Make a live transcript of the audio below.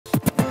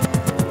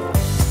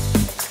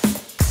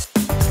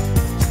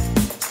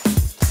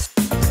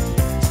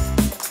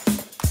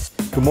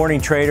Good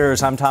morning,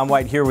 traders. I'm Tom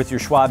White here with your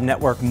Schwab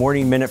Network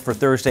Morning Minute for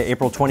Thursday,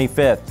 April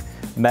 25th.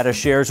 Meta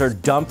shares are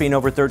dumping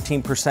over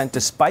 13%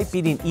 despite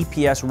beating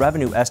EPS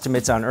revenue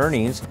estimates on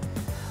earnings.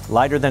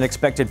 Lighter than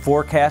expected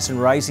forecasts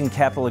and rising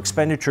capital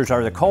expenditures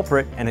are the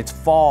culprit, and its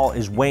fall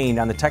is weighing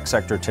on the tech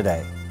sector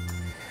today.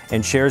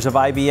 And shares of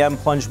IBM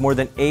plunged more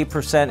than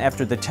 8%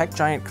 after the tech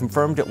giant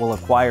confirmed it will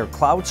acquire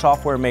cloud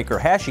software maker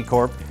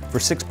HashiCorp for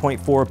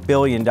 $6.4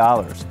 billion.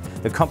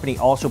 The company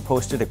also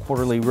posted a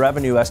quarterly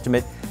revenue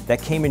estimate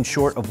that came in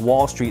short of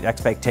Wall Street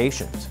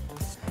expectations.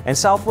 And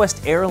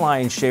Southwest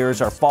Airlines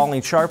shares are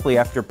falling sharply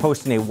after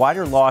posting a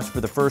wider loss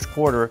for the first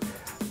quarter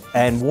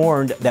and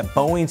warned that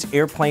Boeing's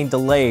airplane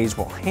delays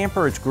will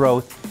hamper its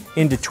growth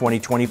into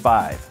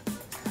 2025.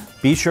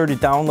 Be sure to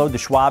download the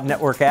Schwab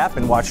Network app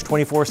and watch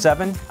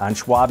 24/7 on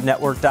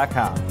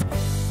schwabnetwork.com.